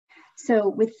So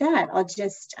with that, I'll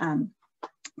just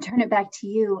turn it back to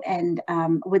you, and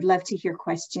would love to hear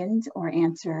questions or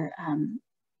answer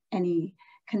any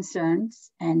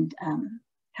concerns, and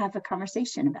have a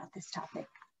conversation about this topic.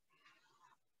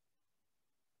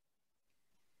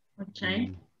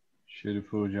 Okay. Şerife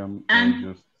Hocam,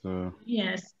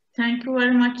 yes, thank you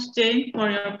very much, Jane,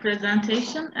 for your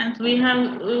presentation. And we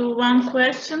have one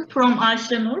question from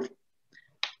Ayşenur,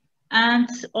 and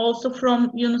also from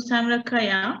Yunus Emre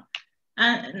Kaya.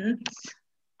 And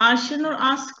Ayşenur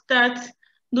asked that,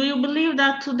 do you believe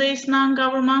that today's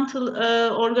non-governmental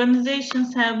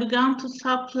organizations have begun to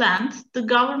supplant the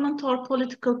government or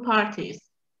political parties?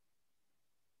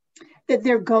 That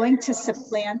they're going to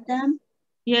supplant them?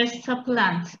 Yes,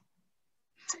 supplant.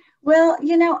 Well,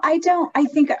 you know, I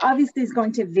think obviously it's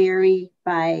going to vary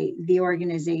by the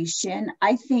organization.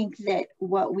 I think that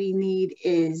what we need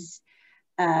is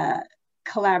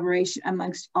collaboration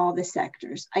amongst all the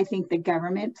sectors. I think the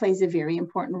government plays a very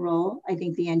important role. I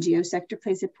think the NGO sector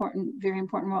plays a very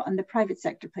important role, and the private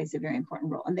sector plays a very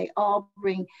important role. And they all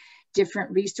bring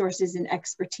different resources and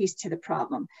expertise to the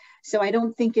problem. So I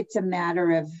don't think it's a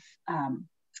matter of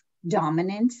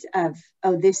dominance of,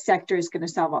 oh, this sector is going to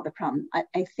solve all the problems.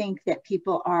 I think that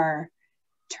people are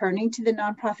turning to the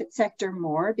nonprofit sector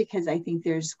more, because I think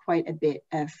there's quite a bit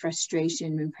of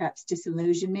frustration and perhaps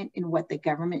disillusionment in what the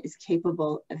government is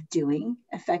capable of doing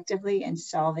effectively and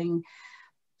solving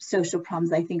social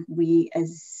problems. I think we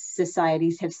as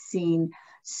societies have seen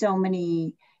so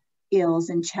many ills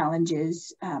and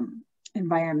challenges,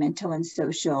 environmental and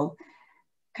social,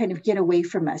 kind of get away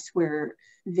from us, where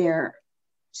they're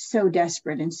so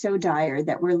desperate and so dire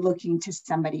that we're looking to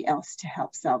somebody else to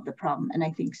help solve the problem. And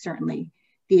I think certainly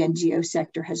the NGO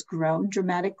sector has grown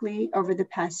dramatically over the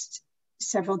past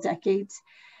several decades.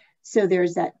 So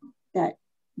there's that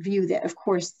view that, of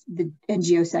course, the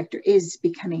NGO sector is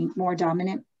becoming more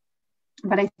dominant.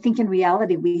 But I think in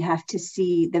reality, we have to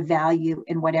see the value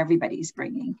in what everybody's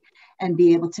bringing and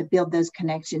be able to build those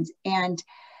connections and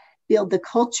build the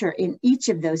culture in each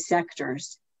of those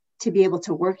sectors to be able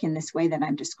to work in this way that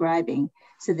I'm describing,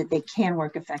 so that they can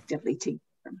work effectively together.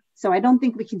 So I don't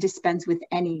think we can dispense with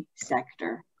any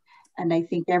sector. And I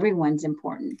think everyone's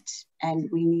important. And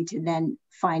we need to then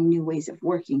find new ways of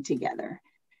working together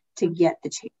to get the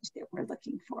change that we're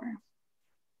looking for.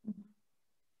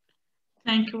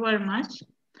 Thank you very much.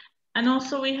 And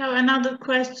also we have another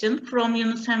question from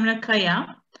Yunus Emre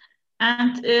Kaya.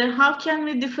 And how can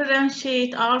we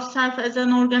differentiate ourselves as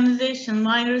an organization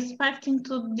while respecting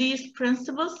to these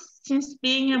principles, since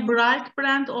being a bright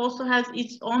brand also has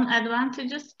its own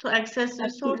advantages to access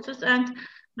resources and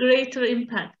greater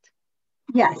impact?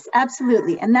 Yes,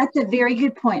 absolutely. And that's a very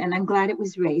good point, and I'm glad it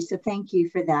was raised. So thank you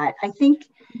for that. I think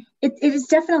it is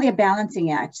definitely a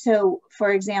balancing act. So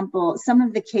for example, some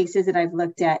of the cases that I've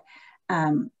looked at,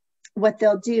 what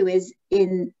they'll do is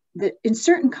in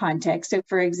certain contexts, so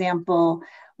for example,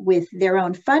 with their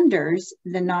own funders,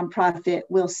 the nonprofit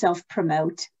will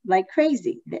self-promote like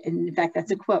crazy. And in fact,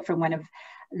 that's a quote from one of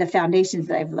the foundations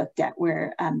that I've looked at,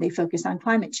 where they focus on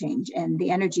climate change. And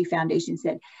the Energy Foundation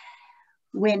said,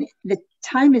 when the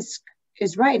time is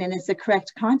right and it's the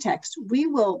correct context, we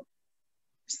will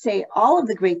say all of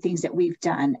the great things that we've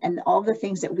done and all the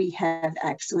things that we have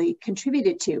actually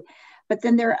contributed to. But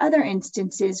then there are other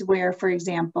instances where, for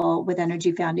example, with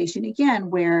Energy Foundation, again,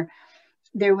 where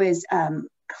there was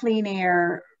clean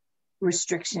air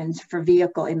restrictions for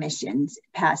vehicle emissions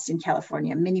passed in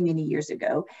California many, many years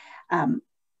ago.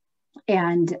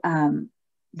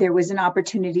 There was an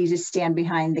opportunity to stand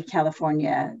behind the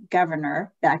California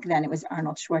governor. Back then it was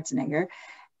Arnold Schwarzenegger.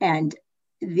 And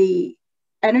the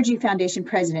Energy Foundation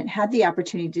president had the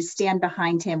opportunity to stand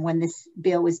behind him when this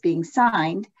bill was being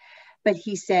signed. But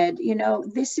he said, you know,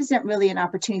 this isn't really an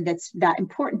opportunity that's that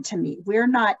important to me. We're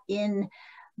not in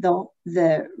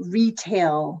the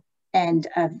retail end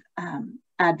of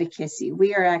advocacy.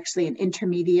 We are actually an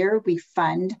intermediary. We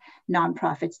fund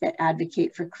nonprofits that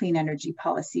advocate for clean energy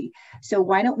policy. So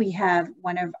why don't we have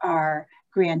one of our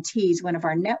grantees, one of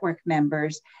our network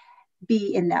members,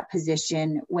 be in that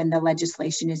position when the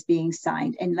legislation is being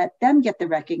signed, and let them get the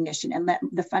recognition and let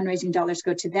the fundraising dollars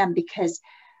go to them, because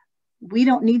we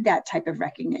don't need that type of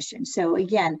recognition. So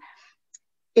again,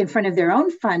 in front of their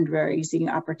own fundraising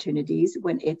opportunities,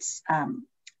 when it's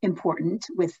important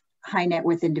with high net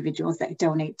worth individuals that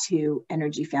donate to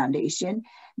Energy Foundation,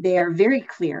 they are very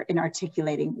clear in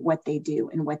articulating what they do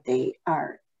and what they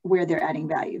are, where they're adding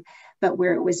value. But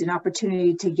where it was an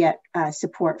opportunity to get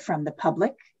support from the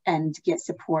public and get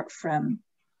support from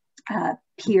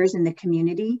peers in the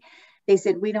community, they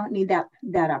said, we don't need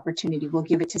that opportunity. We'll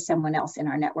give it to someone else in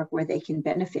our network where they can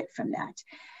benefit from that.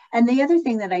 And the other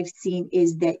thing that I've seen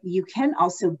is that you can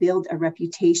also build a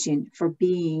reputation for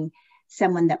being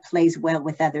someone that plays well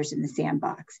with others in the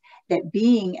sandbox, that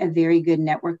being a very good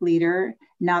network leader,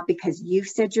 not because you've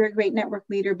said you're a great network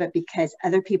leader, but because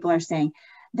other people are saying,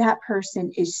 that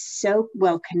person is so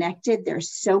well connected, they're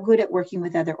so good at working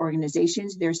with other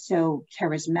organizations, they're so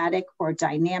charismatic or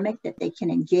dynamic that they can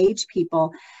engage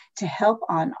people to help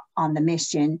on the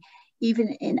mission, even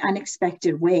in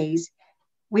unexpected ways.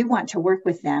 We want to work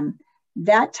with them.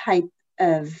 That type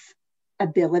of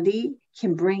ability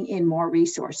can bring in more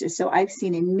resources. So I've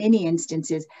seen in many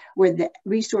instances where the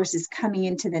resources coming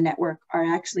into the network are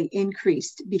actually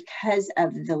increased because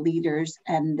of the leaders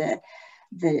and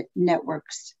the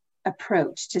network's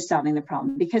approach to solving the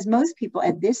problem. Because most people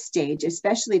at this stage,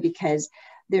 especially because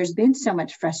there's been so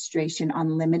much frustration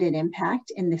on limited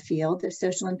impact in the field of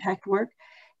social impact work,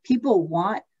 people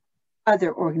want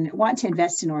to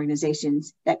invest in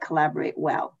organizations that collaborate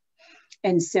well.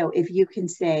 And so if you can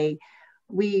say,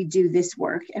 we do this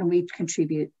work and we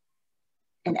contribute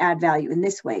and add value in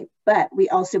this way, but we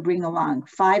also bring along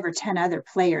 5 or 10 other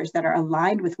players that are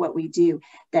aligned with what we do,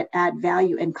 that add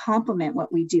value and complement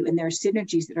what we do, and there are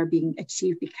synergies that are being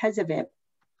achieved because of it,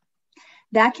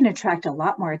 that can attract a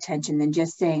lot more attention than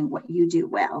just saying what you do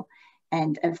well.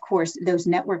 And of course, those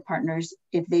network partners,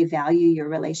 if they value your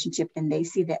relationship and they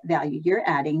see that value you're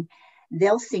adding,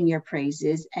 they'll sing your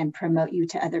praises and promote you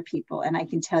to other people. And I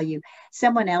can tell you,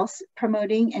 someone else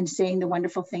promoting and saying the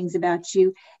wonderful things about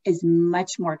you is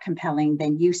much more compelling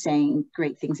than you saying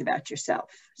great things about yourself.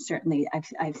 Certainly,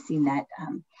 I've seen that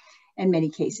in many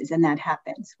cases, and that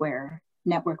happens where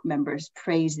network members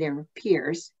praise their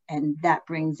peers, and that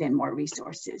brings in more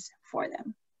resources for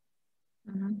them.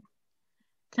 Mm-hmm.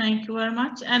 Thank you very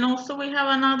much. And also we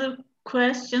have another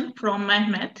question from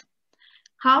Mehmet.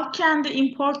 How can the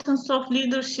importance of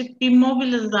leadership be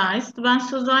mobilized when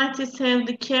societies have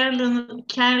the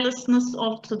carelessness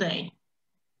of today?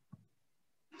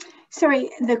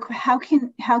 Sorry, how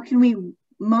can we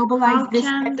mobilize this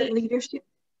type of leadership?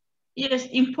 Yes,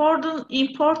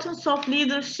 importance of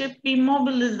leadership be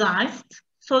mobilized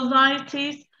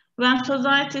societies when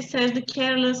societies have the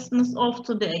carelessness of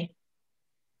today.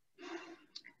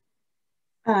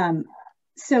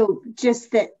 So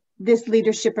just that this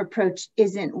leadership approach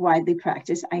isn't widely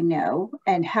practiced, I know,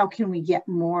 and how can we get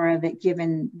more of it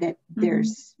given that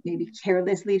there's maybe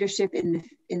careless leadership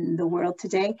in the world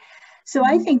today? So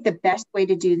I think the best way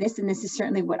to do this, and this is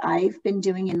certainly what I've been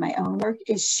doing in my own work,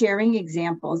 is sharing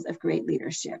examples of great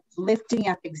leadership, lifting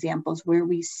up examples where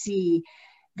we see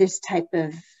this type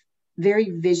of very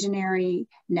visionary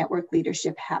network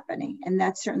leadership happening. And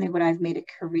that's certainly what I've made a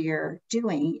career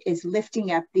doing, is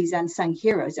lifting up these unsung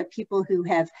heroes of people who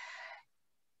have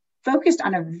focused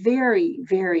on a very,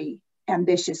 very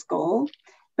ambitious goal,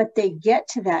 but they get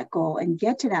to that goal and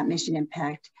get to that mission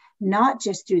impact, not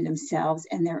just through themselves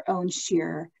and their own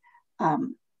sheer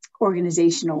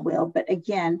organizational will, but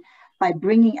again, by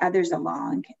bringing others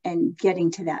along and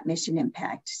getting to that mission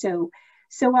impact. So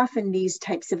often these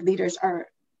types of leaders are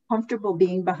comfortable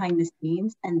being behind the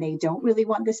scenes and they don't really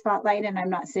want the spotlight. And I'm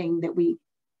not saying that we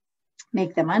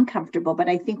make them uncomfortable, but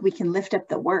I think we can lift up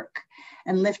the work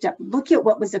and look at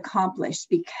what was accomplished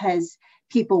because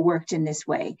people worked in this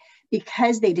way,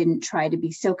 because they didn't try to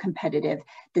be so competitive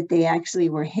that they actually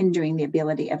were hindering the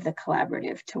ability of the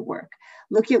collaborative to work.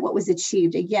 Look at what was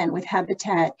achieved again with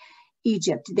Habitat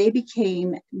Egypt. They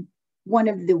became one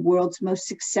of the world's most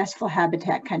successful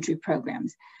habitat country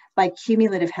programs by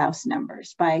cumulative house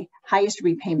numbers, by highest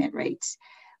repayment rates.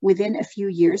 Within a few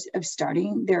years of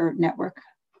starting their network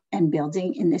and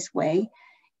building in this way,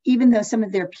 even though some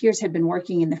of their peers had been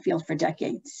working in the field for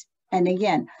decades. And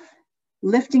again,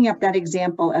 lifting up that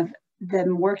example of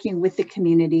them working with the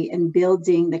community and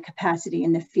building the capacity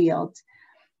in the field,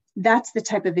 that's the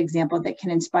type of example that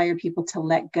can inspire people to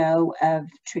let go of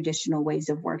traditional ways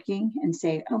of working and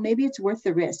say, oh, maybe it's worth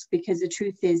the risk, because the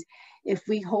truth is, if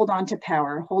we hold on to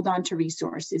power, hold on to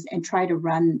resources and try to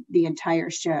run the entire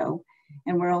show,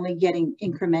 and we're only getting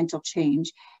incremental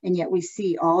change, and yet we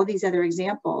see all these other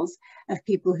examples of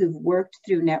people who've worked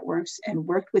through networks and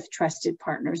worked with trusted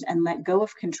partners and let go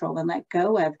of control and let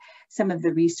go of some of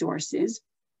the resources.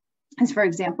 As for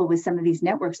example, with some of these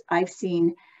networks, I've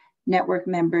seen network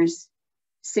members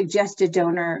suggest a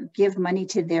donor give money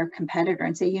to their competitor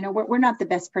and say, you know, we're not the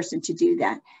best person to do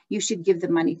that. You should give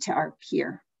the money to our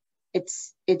peer.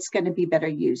 It's going to be better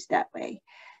used that way.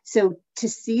 So to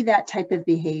see that type of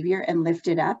behavior and lift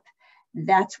it up,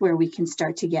 that's where we can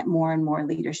start to get more and more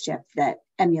leadership that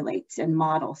emulates and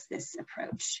models this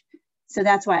approach. So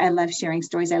that's why I love sharing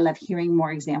stories. I love hearing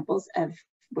more examples of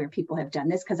where people have done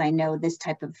this, because I know this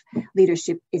type of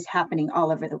leadership is happening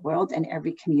all over the world and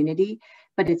every community,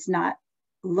 but it's not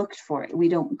looked for. We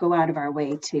don't go out of our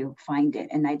way to find it.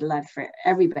 And I'd love for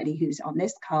everybody who's on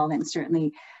this call, and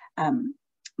certainly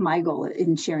my goal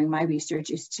in sharing my research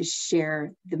is to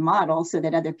share the model so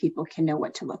that other people can know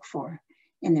what to look for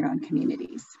in their own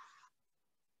communities.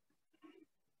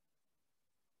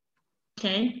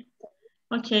 Okay.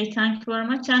 Okay, thank you very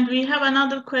much. And we have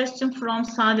another question from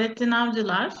Saadettin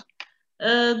Avcılar.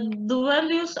 The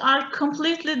values are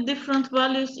completely different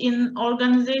values in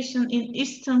organization in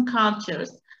Eastern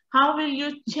cultures. How will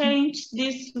you change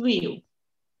this view?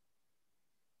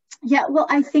 Yeah, well,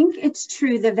 I think it's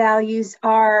true. The values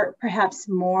are perhaps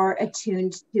more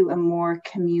attuned to a more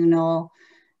communal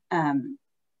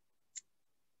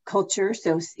culture.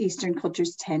 So Eastern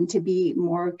cultures tend to be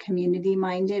more community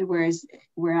minded, whereas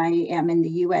where I am in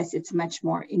the US, it's much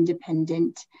more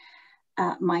independent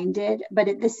minded. But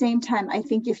at the same time, I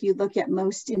think if you look at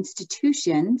most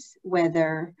institutions,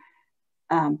 whether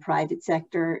private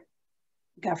sector,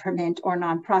 government, or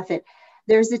nonprofit,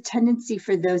 there's a tendency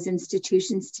for those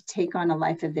institutions to take on a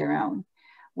life of their own,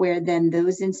 where then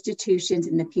those institutions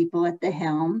and the people at the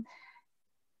helm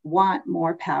want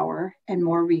more power and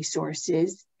more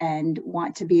resources and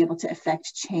want to be able to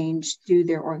affect change through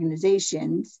their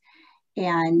organizations.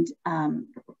 And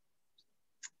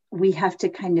we have to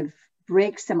kind of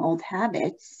break some old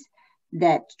habits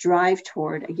that drive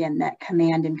toward, again, that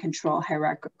command and control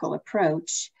hierarchical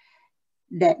approach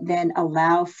that then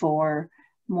allow for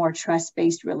more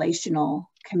trust-based, relational,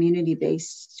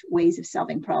 community-based ways of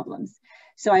solving problems.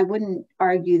 So I wouldn't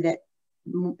argue that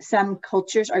some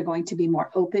cultures are going to be more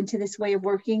open to this way of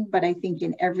working, but I think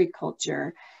in every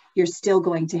culture, you're still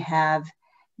going to have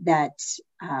that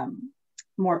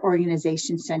more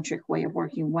organization-centric way of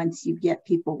working once you get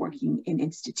people working in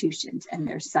institutions and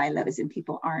there's silos and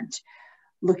people aren't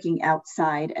looking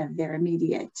outside of their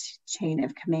immediate chain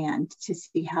of command to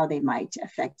see how they might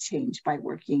affect change by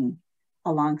working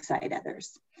alongside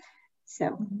others.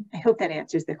 So I hope that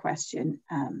answers the question.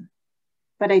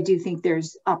 But I do think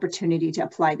there's opportunity to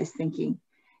apply this thinking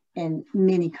in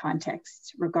many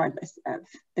contexts, regardless of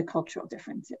the cultural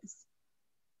differences.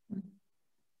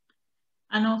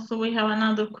 And also we have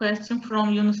another question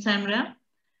from Yunus Emre.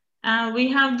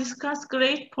 We have discussed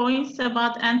great points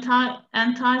about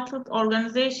entitled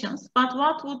organizations, but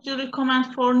what would you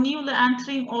recommend for newly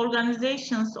entering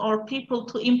organizations or people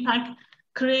to impact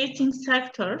creating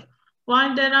sector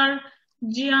while there are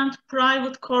giant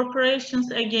private corporations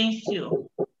against you?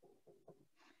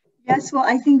 Yes, well,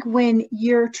 I think when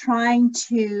you're trying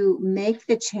to make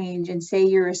the change and say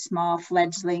you're a small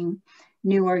fledgling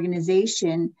new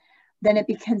organization, then it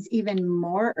becomes even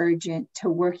more urgent to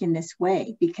work in this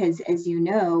way, because as you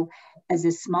know, as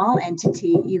a small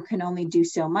entity, you can only do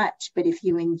so much. But if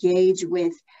you engage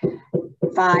with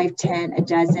 5, 10, a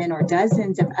dozen, or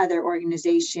dozens of other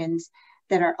organizations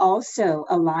that are also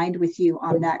aligned with you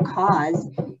on that cause,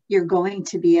 you're going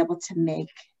to be able to make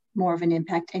more of an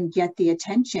impact and get the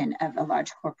attention of a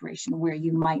large corporation where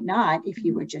you might not if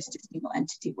you were just a single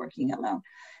entity working alone.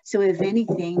 So if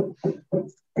anything,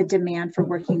 the demand for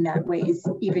working that way is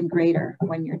even greater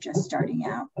when you're just starting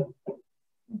out.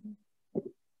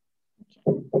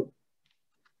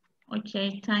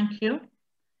 Okay, thank you.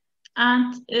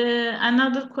 And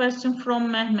another question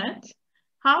from Mehmet.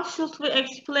 How should we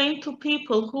explain to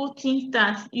people who think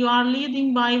that you are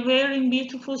leading by wearing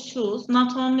beautiful shoes,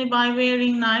 not only by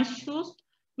wearing nice shoes?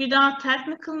 Without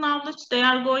technical knowledge, they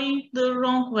are going the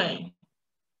wrong way.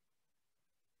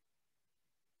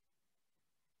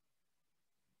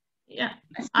 Yeah.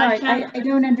 Sorry, I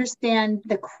don't understand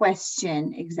the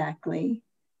question exactly.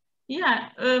 Yeah,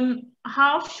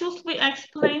 how should we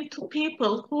explain to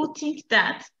people who think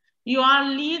that you are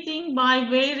leading by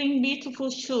wearing beautiful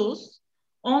shoes,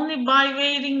 only by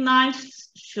wearing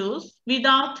nice shoes,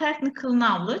 without technical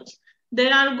knowledge, they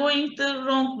are going the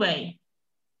wrong way?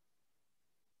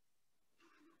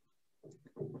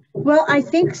 Well, I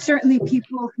think certainly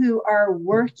people who are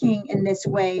working in this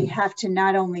way have to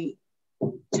not only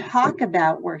talk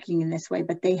about working in this way,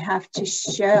 but they have to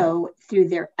show through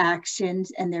their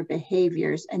actions and their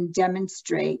behaviors and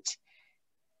demonstrate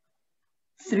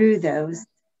through those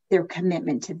their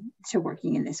commitment to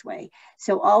working in this way.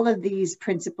 So all of these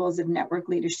principles of network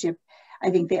leadership, I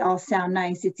think they all sound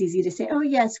nice. It's easy to say, oh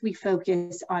yes, we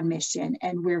focus on mission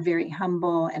and we're very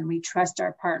humble and we trust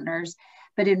our partners.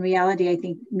 But in reality, I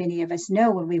think many of us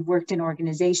know when we've worked in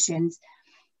organizations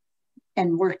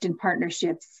and worked in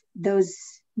partnerships, those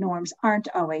norms aren't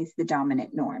always the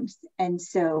dominant norms. And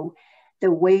so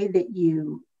the way that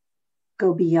you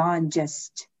go beyond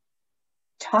just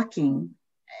talking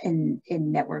in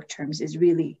network terms is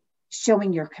really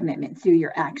showing your commitment through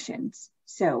your actions.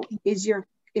 So is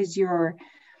your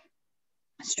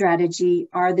strategy,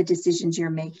 are the decisions you're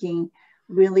making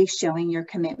really showing your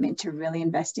commitment to really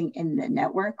investing in the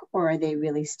network, or are they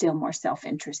really still more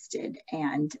self-interested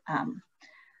and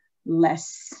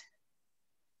less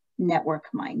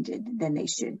network-minded than they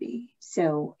should be?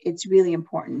 So it's really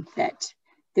important that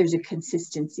there's a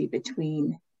consistency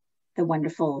between the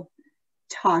wonderful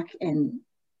talk and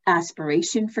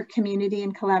aspiration for community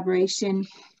and collaboration,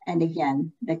 and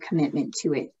again, the commitment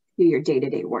to it through your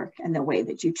day-to-day work and the way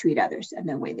that you treat others and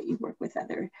the way that you work with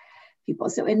other people.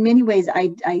 So in many ways,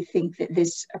 I think that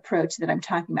this approach that I'm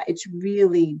talking about, it's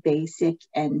really basic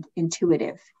and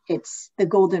intuitive. It's the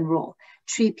golden rule.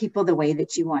 Treat people the way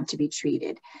that you want to be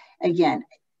treated. Again,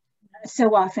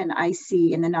 so often I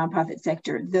see in the nonprofit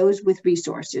sector, those with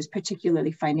resources,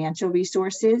 particularly financial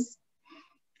resources,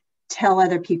 tell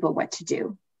other people what to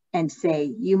do and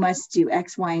say, you must do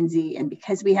X, Y, and Z. And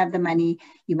because we have the money,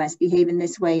 you must behave in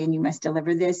this way and you must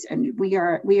deliver this. And we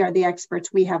are the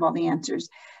experts. We have all the answers.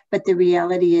 But the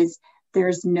reality is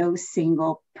there's no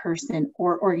single person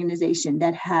or organization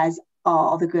that has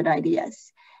all the good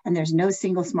ideas. And there's no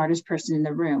single smartest person in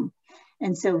the room.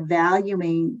 And so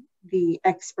valuing the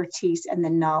expertise and the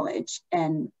knowledge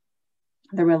and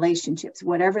the relationships,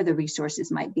 whatever the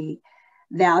resources might be,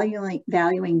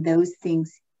 valuing those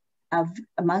things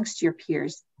amongst your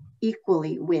peers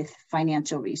equally with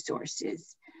financial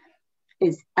resources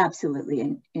is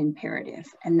absolutely imperative.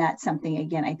 And that's something,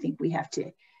 again, I think we have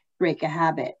to break a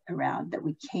habit around, that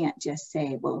we can't just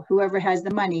say, well, whoever has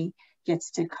the money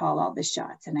gets to call all the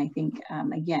shots. And I think,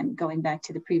 again, going back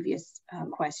to the previous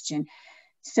question,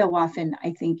 so often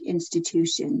I think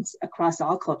institutions across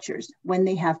all cultures, when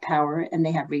they have power and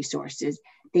they have resources,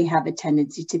 they have a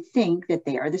tendency to think that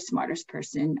they are the smartest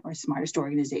person or smartest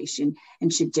organization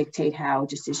and should dictate how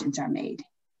decisions are made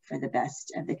for the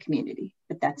best of the community.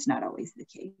 But that's not always the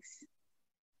case.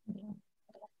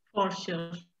 For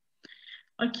sure.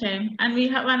 Okay, and we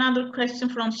have another question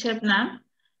from Shebnem.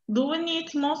 Do we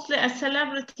need mostly a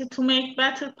celebrity to make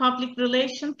better public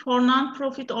relations for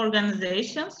non-profit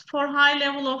organizations for high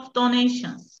level of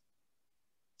donations?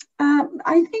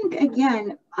 I think,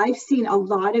 again, I've seen a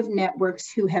lot of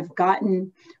networks who have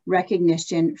gotten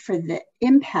recognition for the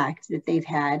impact that they've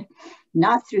had,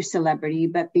 not through celebrity,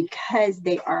 but because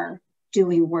they are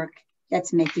doing work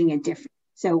that's making a difference.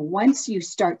 So once you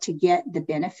start to get the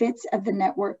benefits of the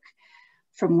network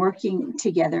from working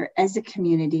together as a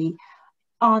community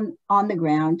on the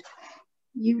ground,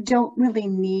 you don't really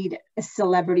need a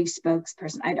celebrity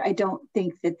spokesperson. I don't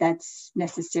think that that's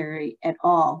necessary at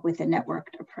all with a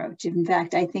networked approach. In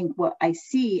fact, I think what I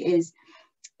see is,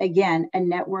 again, a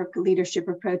network leadership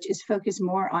approach is focused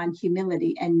more on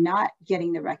humility and not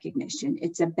getting the recognition.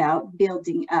 It's about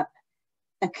building up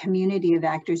a community of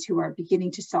actors who are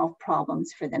beginning to solve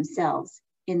problems for themselves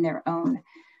in their own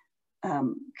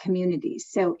communities.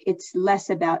 So it's less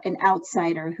about an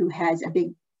outsider who has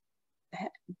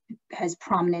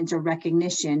prominence or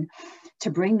recognition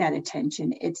to bring that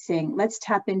attention. It's saying, let's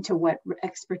tap into what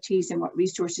expertise and what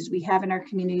resources we have in our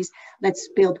communities. Let's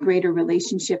build greater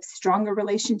relationships, stronger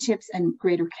relationships, and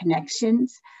greater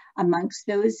connections amongst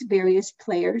those various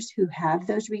players who have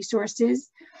those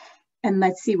resources. And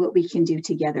let's see what we can do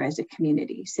together as a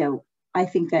community. So I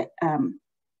think that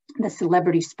the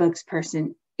celebrity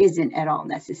spokesperson isn't at all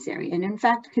necessary, and in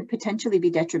fact could potentially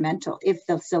be detrimental if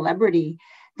the celebrity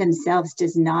themselves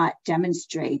does not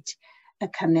demonstrate a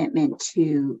commitment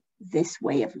to this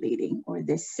way of leading or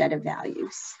this set of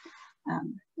values.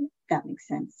 That makes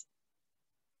sense.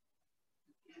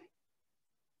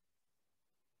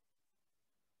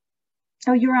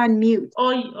 Oh, you're on mute.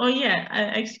 Oh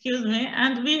yeah, excuse me.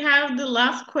 And we have the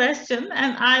last question,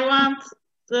 and I want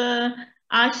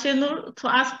Ayşenur to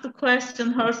ask the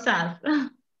question herself.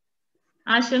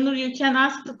 Ayşenur, you can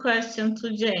ask the question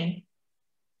to Jane.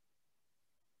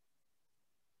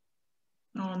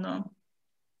 Oh no,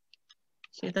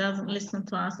 she doesn't listen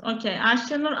to us. Okay,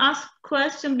 Ayşenur asked a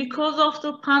question. Because of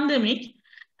the pandemic,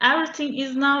 everything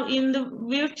is now in the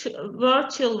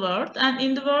virtual world, and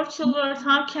in the virtual world,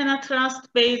 how can a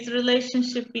trust-based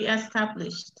relationship be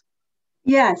established?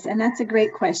 Yes, and that's a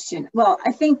great question. Well,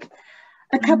 I think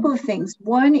a couple of things.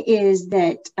 One is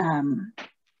that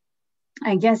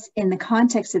I guess in the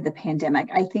context of the pandemic,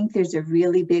 I think there's a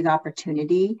really big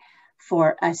opportunity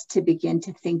for us to begin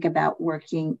to think about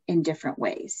working in different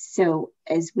ways. So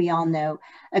as we all know,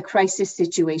 a crisis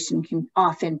situation can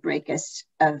often break us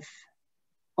of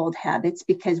old habits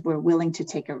because we're willing to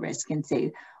take a risk and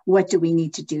say, what do we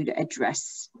need to do to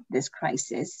address this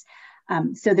crisis?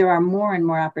 So there are more and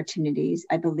more opportunities,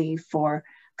 I believe, for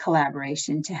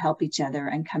collaboration to help each other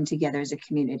and come together as a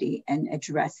community and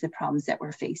address the problems that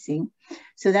we're facing.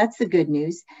 So that's the good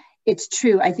news. It's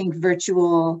true, I think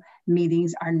virtual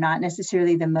meetings are not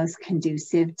necessarily the most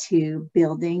conducive to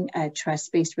building a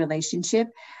trust-based relationship,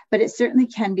 but it certainly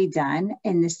can be done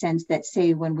in the sense that,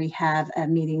 say, when we have a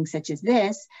meeting such as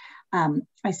this,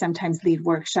 I sometimes lead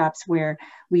workshops where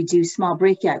we do small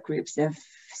breakout groups of,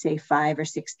 say, 5 or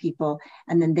 6 people,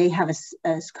 and then they have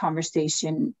a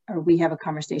conversation, or we have a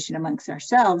conversation amongst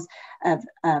ourselves of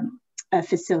a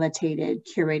facilitated,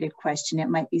 curated question. It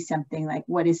might be something like,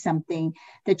 what is something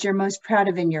that you're most proud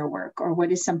of in your work? Or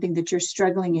what is something that you're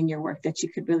struggling in your work that you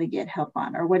could really get help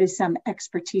on? Or what is some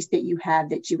expertise that you have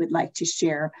that you would like to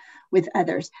share with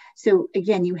others? So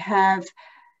again, you have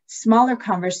smaller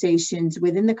conversations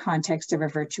within the context of a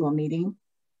virtual meeting.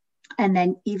 And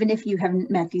then even if you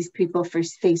haven't met these people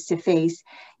face to face,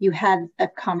 you have a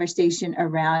conversation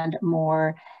around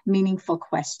more meaningful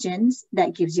questions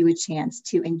that gives you a chance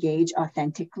to engage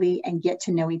authentically and get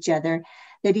to know each other,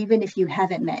 that even if you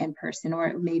haven't met in person, or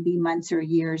it may be months or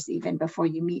years even before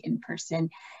you meet in person,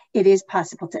 it is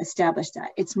possible to establish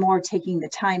that. It's more taking the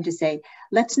time to say,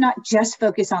 let's not just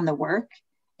focus on the work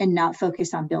and not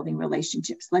focus on building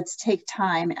relationships. Let's take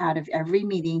time out of every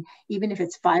meeting, even if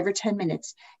it's 5 or 10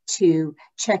 minutes, to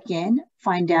check in,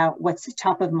 find out what's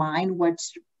top of mind,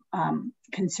 what's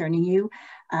concerning you,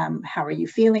 how are you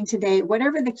feeling today,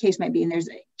 whatever the case might be. And there's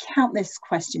countless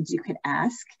questions you could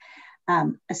ask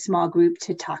a small group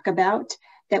to talk about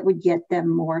that would get them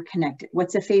more connected.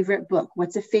 What's a favorite book?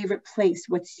 What's a favorite place?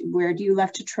 Where do you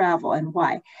love to travel and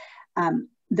why?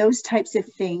 Those types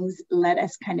of things let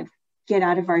us kind of get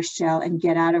out of our shell and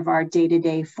get out of our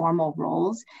day-to-day formal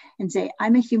roles and say,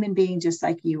 I'm a human being just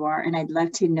like you are, and I'd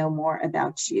love to know more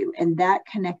about you. And that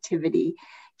connectivity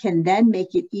can then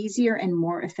make it easier and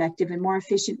more effective and more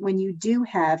efficient when you do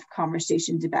have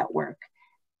conversations about work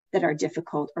that are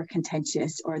difficult or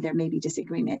contentious, or there may be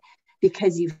disagreement,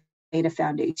 because you've made a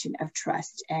foundation of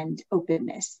trust and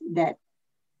openness that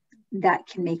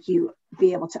can make you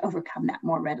be able to overcome that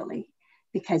more readily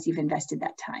because you've invested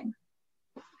that time.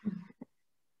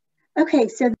 Okay,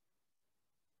 so.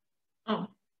 Oh,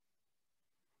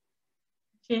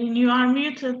 Jane, you are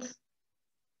muted.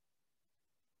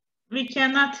 We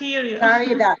cannot hear you.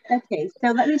 Sorry about, okay,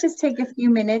 so let me just take a few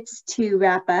minutes to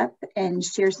wrap up and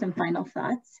share some final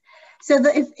thoughts. So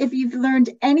if you've learned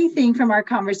anything from our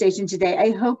conversation today,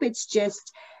 I hope it's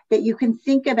just that you can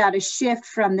think about a shift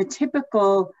from the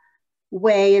typical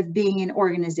way of being in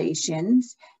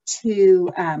organizations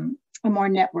to a more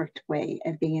networked way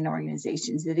of being in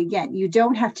organizations. That again, you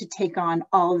don't have to take on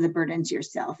all of the burdens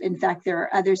yourself. In fact, there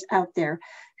are others out there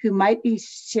who might be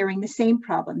sharing the same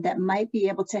problem that might be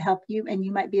able to help you, and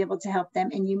you might be able to help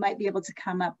them, and you might be able to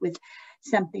come up with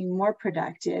something more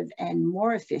productive and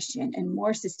more efficient and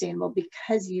more sustainable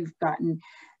because you've gotten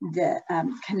the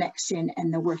connection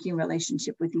and the working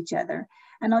relationship with each other.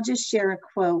 And I'll just share a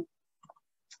quote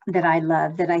that I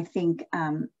love that I think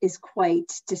is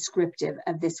quite descriptive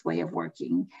of this way of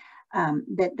working.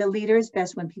 That the leader is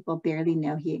best when people barely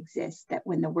know he exists, that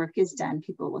when the work is done,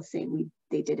 people will say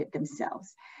they did it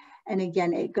themselves. And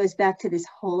again, it goes back to this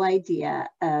whole idea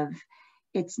of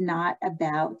it's not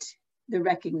about the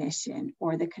recognition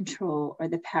or the control or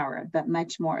the power, but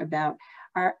much more about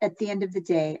at the end of the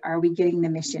day, are we getting the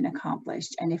mission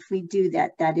accomplished? And if we do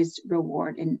that, that is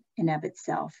reward in of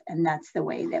itself. And that's the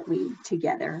way that we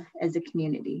together as a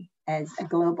community, as a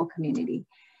global community,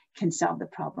 can solve the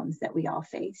problems that we all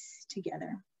face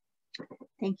together.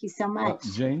 Thank you so much.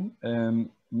 Jane,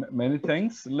 many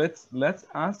thanks. Let's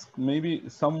ask, maybe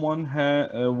someone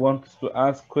wants to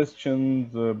ask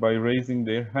questions by raising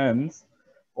their hands,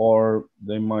 or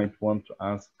they might want to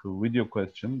ask a video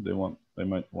question. They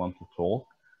might want to talk.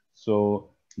 So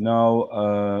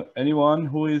now, anyone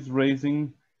who is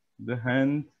raising the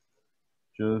hand,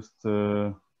 just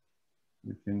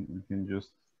we can just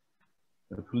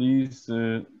please.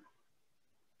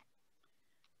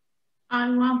 I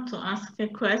want to ask a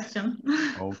question.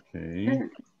 Okay.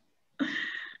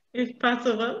 If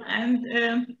possible.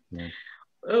 And yes.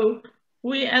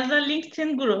 We as a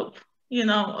LinkedIn group, you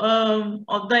know,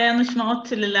 Dayanışma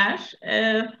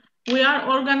ODTÜ'lüler, we are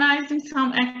organizing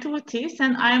some activities,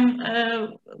 and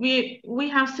we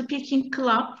have speaking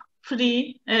club,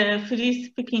 free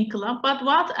speaking club. But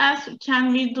what else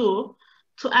can we do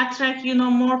to attract, you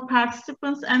know, more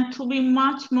participants and to be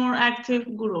much more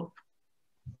active group?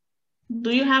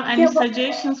 Do you have any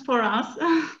suggestions for us?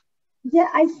 Yeah,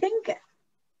 I think,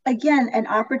 again, an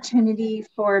opportunity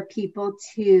for people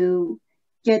to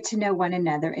get to know one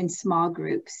another in small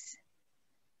groups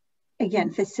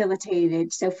again,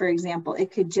 facilitated. So for example,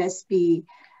 it could just be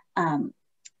that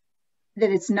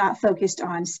it's not focused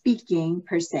on speaking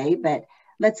per se, but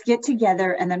let's get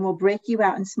together and then we'll break you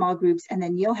out in small groups, and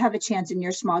then you'll have a chance in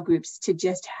your small groups to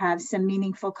just have some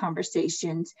meaningful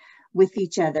conversations with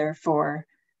each other for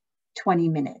 20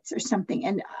 minutes or something.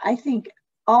 And I think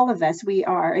all of us, we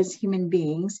are as human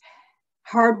beings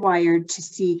hardwired to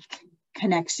seek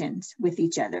connections with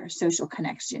each other, social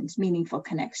connections, meaningful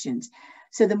connections.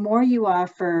 So the more you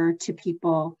offer to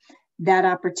people that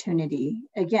opportunity,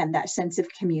 again, that sense of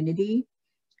community,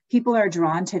 people are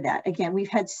drawn to that. Again, we've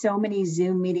had so many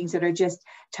Zoom meetings that are just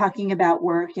talking about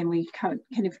work, and we kind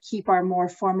of keep our more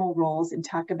formal roles and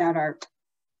talk about our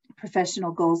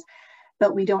professional goals,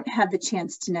 but we don't have the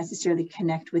chance to necessarily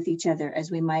connect with each other as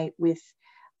we might with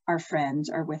our friends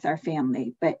or with our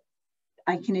family. But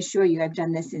I can assure you, I've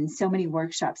done this in so many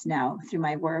workshops now through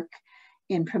my work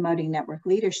in promoting network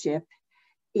leadership,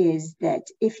 is that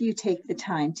if you take the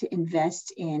time to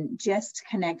invest in just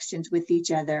connections with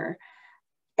each other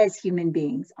as human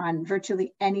beings on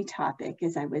virtually any topic,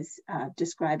 as I was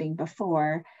describing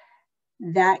before,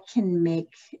 that can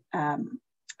make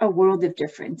a world of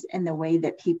difference in the way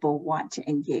that people want to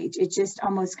engage. It just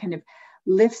almost kind of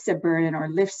lifts a burden or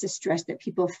lifts the stress, that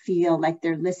people feel like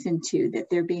they're listened to, that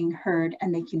they're being heard,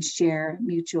 and they can share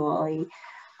mutually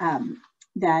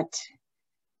that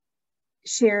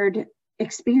shared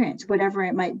experience, whatever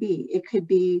it might be. It could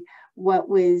be what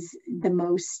was the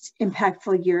most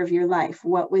impactful year of your life,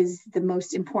 what was the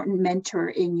most important mentor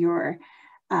in your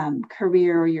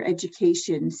career or your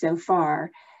education so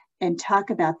far, and talk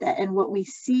about that. And what we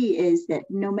see is that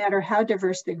no matter how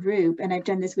diverse the group, and I've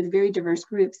done this with very diverse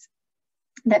groups,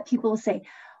 that people will say,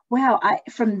 wow,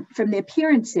 from the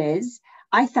appearances,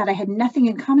 I thought I had nothing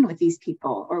in common with these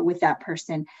people or with that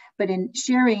person. But in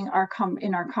sharing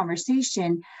in our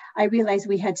conversation, I realized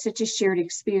we had such a shared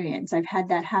experience. I've had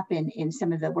that happen in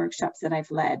some of the workshops that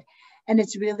I've led. And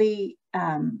it's really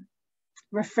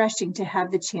refreshing to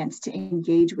have the chance to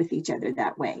engage with each other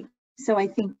that way. So I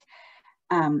think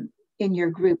in your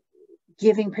group,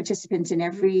 giving participants in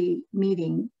every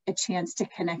meeting a chance to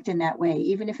connect in that way,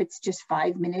 even if it's just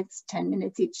 5 minutes, 10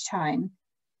 minutes each time,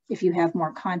 if you have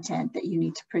more content that you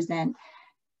need to present,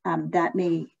 that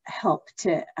may help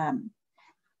to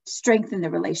strengthen the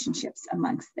relationships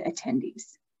amongst the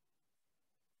attendees.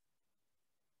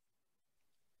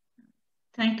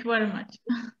 Thank you very much.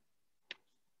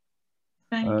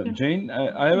 Thank you. Jane,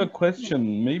 I have a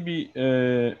question. Maybe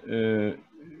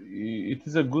it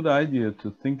is a good idea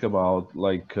to think about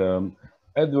like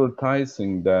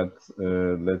advertising that,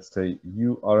 let's say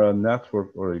you are a network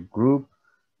or a group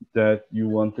that you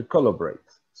want to collaborate.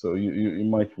 So you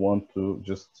might want to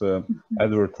just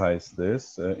advertise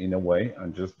this in a way,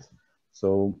 and just,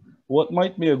 so what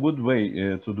might be a good way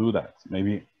to do that?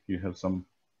 Maybe you have some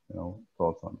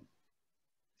thoughts on it.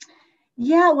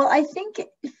 Yeah, well, I think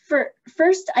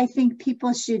first, I think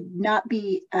people should not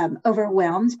be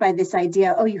overwhelmed by this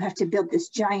idea, oh, you have to build this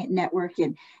giant network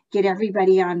and get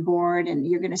everybody on board and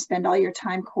you're going to spend all your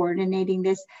time coordinating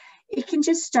this. It can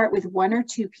just start with 1 or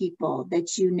 2 people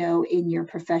that you know in your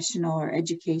professional or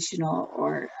educational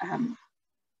or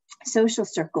social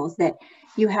circles that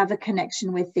you have a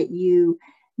connection with, that you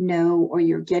know or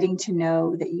you're getting to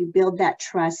know, that you build that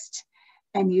trust.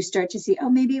 And you start to see, oh,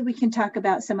 maybe we can talk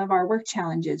about some of our work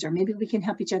challenges, or maybe we can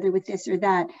help each other with this or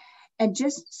that. And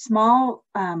just small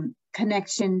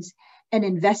connections, and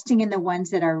investing in the ones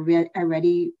that are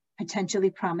already potentially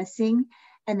promising,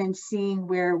 and then seeing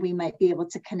where we might be able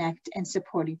to connect and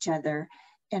support each other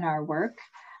in our work.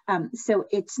 So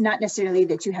it's not necessarily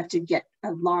that you have to get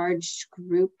a large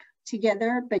group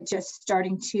together, but just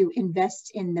starting to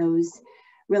invest in those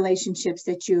relationships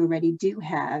that you already do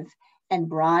have, and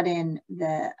broaden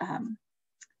the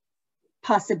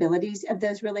possibilities of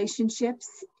those relationships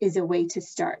is a way to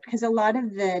start. Because a lot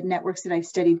of the networks that I've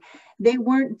studied, they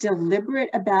weren't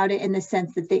deliberate about it in the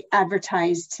sense that they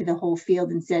advertised to the whole field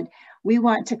and said, we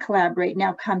want to collaborate,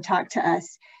 now come talk to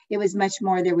us. It was much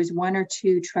more, there was 1 or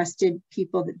 2 trusted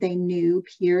people that they knew,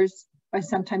 peers, or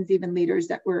sometimes even leaders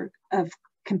that were of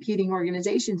competing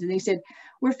organizations. And they said,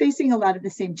 we're facing a lot of the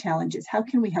same challenges. How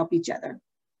can we help each other?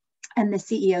 And the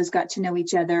CEOs got to know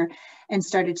each other and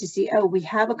started to see, oh, we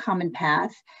have a common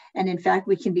path. And in fact,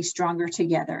 we can be stronger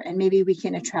together. And maybe we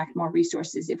can attract more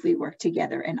resources if we work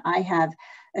together. And I have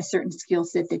a certain skill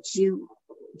set that you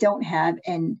don't have,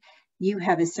 and you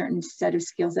have a certain set of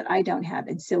skills that I don't have.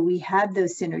 And so we have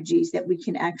those synergies that we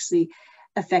can actually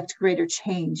affect greater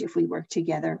change if we work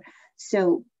together.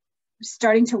 So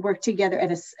starting to work together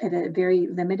at a very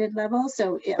limited level.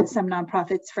 So some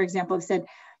nonprofits, for example, have said,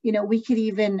 we could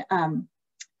even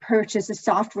purchase a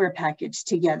software package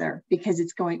together because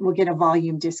we'll get a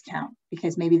volume discount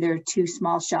because maybe there are 2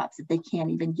 small shops that they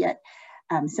can't even get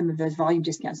some of those volume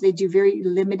discounts. They do very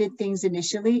limited things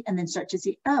initially and then start to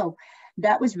see, oh,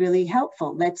 that was really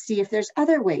helpful. Let's see if there's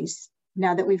other ways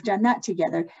now that we've done that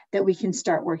together that we can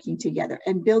start working together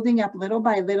and building up little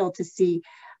by little to see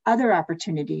other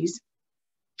opportunities.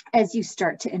 As you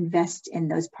start to invest in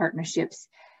those partnerships,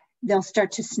 they'll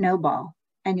start to snowball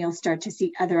and you'll start to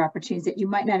see other opportunities that you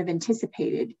might not have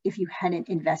anticipated if you hadn't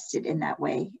invested in that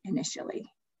way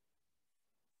initially.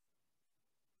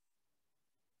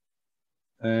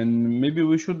 And maybe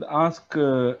we should ask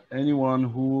anyone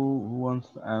who wants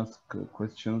to ask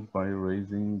questions by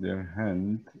raising their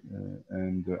hand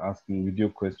and asking video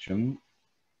question.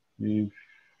 If,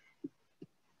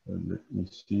 let me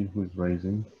see who's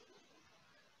raising.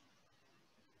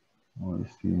 I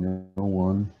see no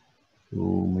one. So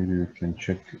maybe we can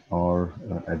check our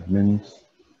admins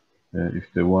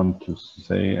if they want to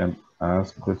say and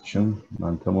ask question.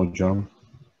 Meltem Hocam.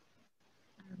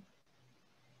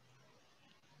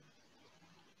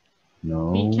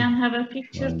 No. We can have a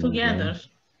picture together.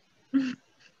 Good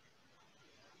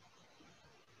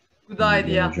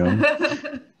idea.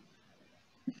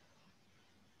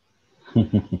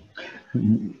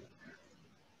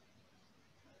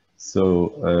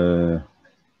 So,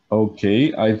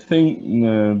 okay, I think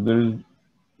there's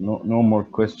no more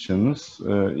questions.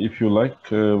 If you like,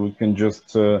 we can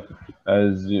just,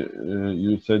 as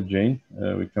you said, Jane,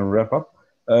 we can wrap up.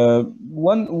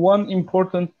 One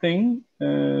important thing,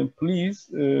 please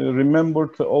remember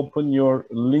to open your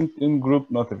LinkedIn group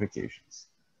notifications.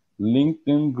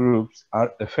 LinkedIn groups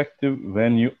are effective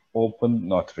when you open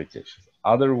notifications.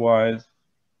 Otherwise,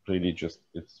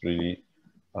 it's really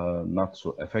not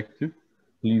so effective.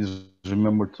 Please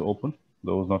remember to open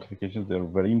those notifications. They're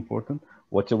very important.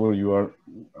 Whatever you are,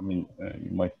 I mean,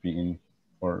 you might be in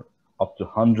for up to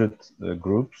 100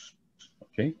 groups.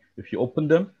 Okay, if you open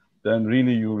them, then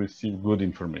really you receive good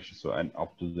information. So and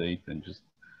up to date, and just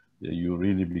you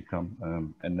really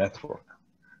become a network.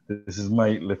 This is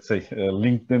my, let's say,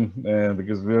 LinkedIn,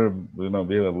 because we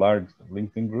have a large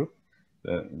LinkedIn group.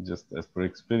 Just as per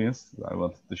experience, I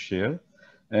wanted to share.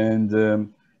 And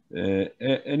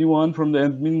anyone from the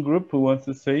admin group who wants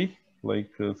to say like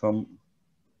some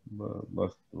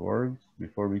last words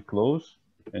before we close?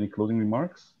 Any closing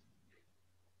remarks?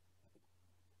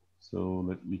 So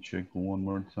let me check one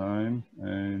more time.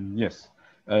 And yes,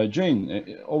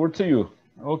 Jane, over to you.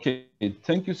 Okay,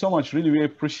 thank you so much. Really, we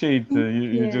appreciate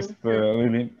you just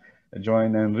really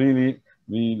join, and really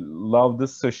we love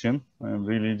this session, and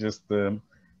really just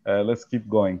let's keep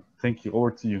going. Thank you.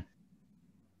 Over to you.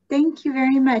 Thank you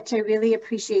very much. I really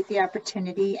appreciate the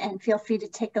opportunity, and feel free to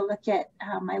take a look at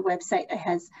my website. It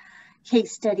has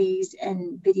case studies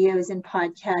and videos and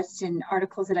podcasts and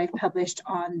articles that I've published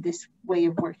on this way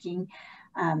of working.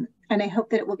 And I hope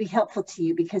that it will be helpful to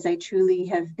you, because I truly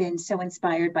have been so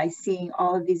inspired by seeing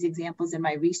all of these examples in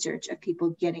my research of people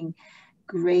getting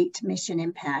great mission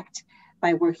impact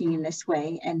by working in this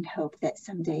way, and hope that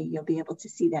someday you'll be able to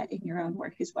see that in your own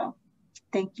work as well.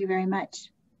 Thank you very much.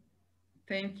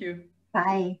 Thank you.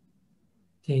 Bye.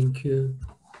 Thank you.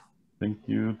 Thank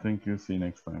you. Thank you. See you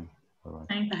next time. Bye-bye.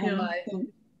 Thank you. Bye.